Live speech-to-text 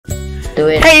Do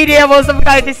it. Hey there, what's up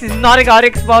guys, this is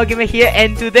Nautic Small Gamer here,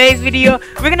 and today's video,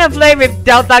 we're gonna play with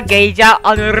Delta Geisha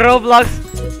on Roblox,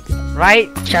 right?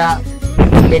 Shut up.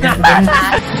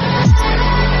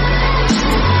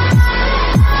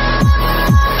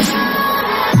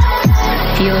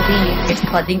 POV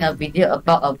recording a video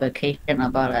about a vacation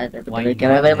about I'm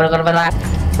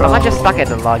just stuck at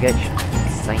the luggage.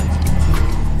 Insane.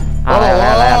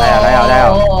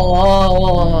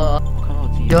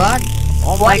 What?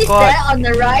 Oh What my is god. that on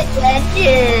the right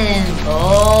engine?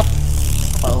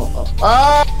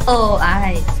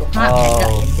 I so hard.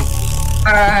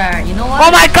 You know what?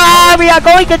 Oh my god, we are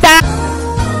going to die!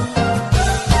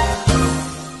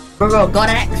 Bro, God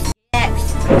X.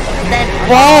 Then,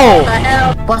 Whoa! What the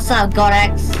hell? What's up, God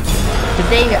X?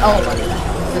 Today we are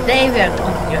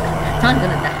not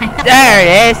gonna die. There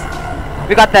it is!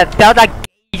 We got the Delta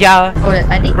Geisha. Oh,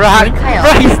 I think Bro,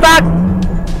 he's stuck!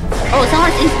 Oh,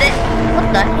 someone is dead. What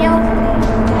the hell?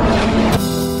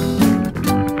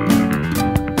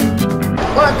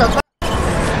 What the fuck?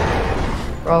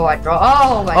 Bro, I draw.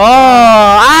 Oh my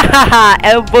god. Oh,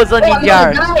 elbows on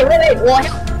ninja. Wait.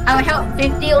 I will help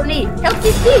 50 only. Help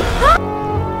 50.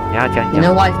 Yeah. You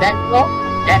know what is that for?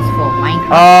 That's for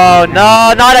Minecraft. Oh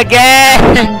no, not again!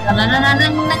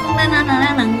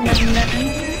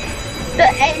 The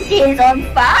engine is on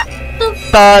fire.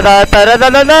 Oh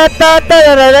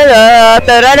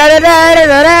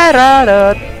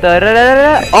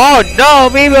no,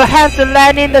 we will have to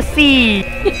land in the sea.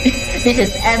 This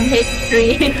is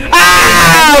MH3.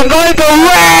 I'm going to win!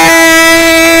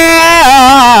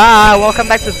 Welcome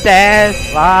back to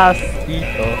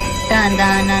Despacito.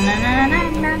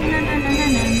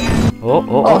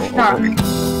 Oh, shark.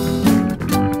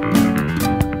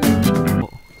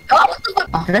 Oh, what the fuck?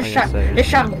 Oh, this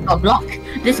shark got blocked.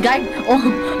 This guy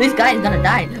is gonna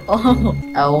die. Oh,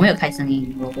 我没有开声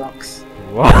音 Roblox.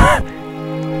 What?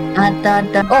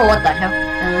 Oh, what the hell?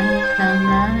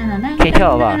 可以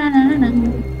跳了吧？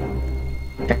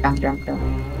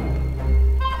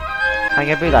他应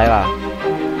该不会来吧？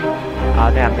啊，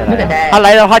对啊，对啊，他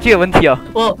来的话就有问题哦。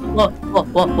我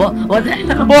在。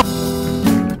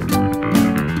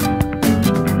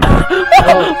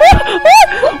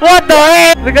What the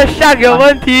heck？ 这个 shark 有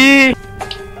问题。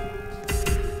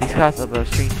Discuss about a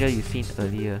stranger you seen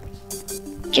earlier.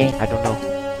 Okay. I don't know.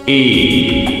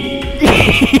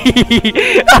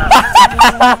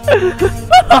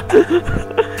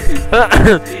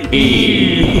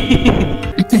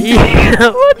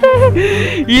 What the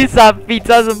heck? He's a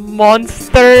pizza's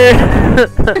monster.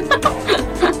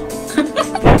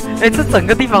 哎，这整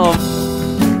个地方哦。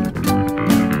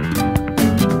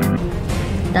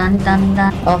Dun.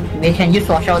 Oh, we can use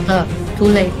for shelter. Too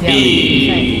late.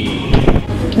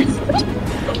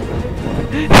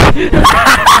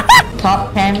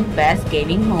 Top 10 best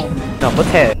gaming moment. Number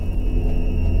 10.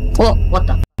 Oh, what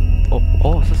the?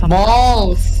 Oh, so something.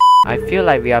 Balls. I feel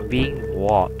like we are being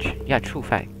watched. Yeah, true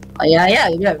fact. Oh, yeah,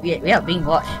 we are being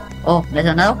watched. Oh, there's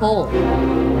another hole.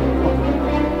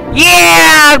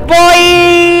 Yeah,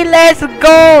 boy, let's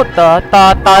go. Oh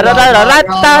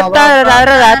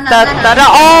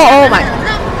my.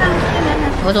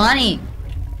 我从哪里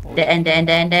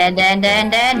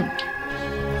Then.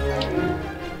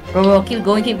 Bro, keep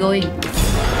going.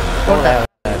 Oh,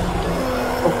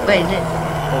 where is it?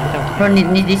 Bro,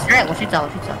 你 distract 我去找。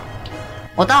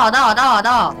我到。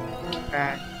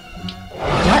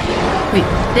What? Wait,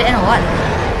 dead end or what?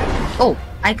 Oh,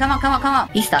 I come out.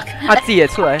 He's stuck. 他自己也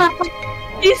出来。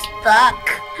He's stuck,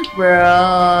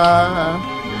 bro.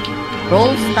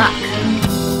 Bro stuck.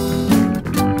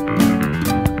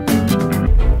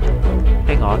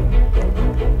 Hang on.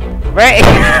 Right.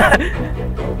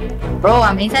 Bro,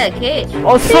 I'm inside the cage.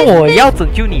 哦，是我要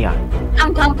拯救你啊！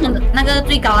 Come 那个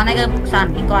最高的那个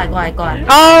山，你过来。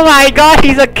Oh my god,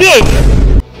 he's a kid!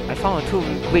 I found a tool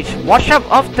which wash up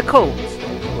off the coast.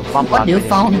 What do you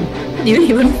found? What do you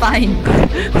even find?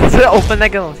 是 open 那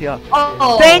个东西哦。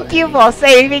Oh. Thank you for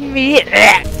saving me.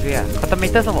 对啊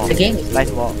 ，automated 什么 The game is 来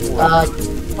什么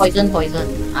poison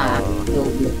啊，有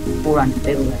污染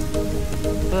被污染。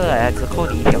不是来只扣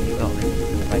你一条命哦，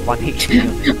来1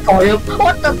 HP。Oh,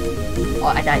 what the? Oh,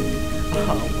 I died. Oh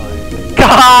my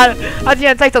god！ 他竟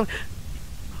然在中。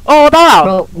哦，我到了。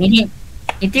Bro，你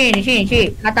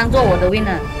去，他当做我的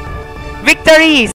winner。Victory!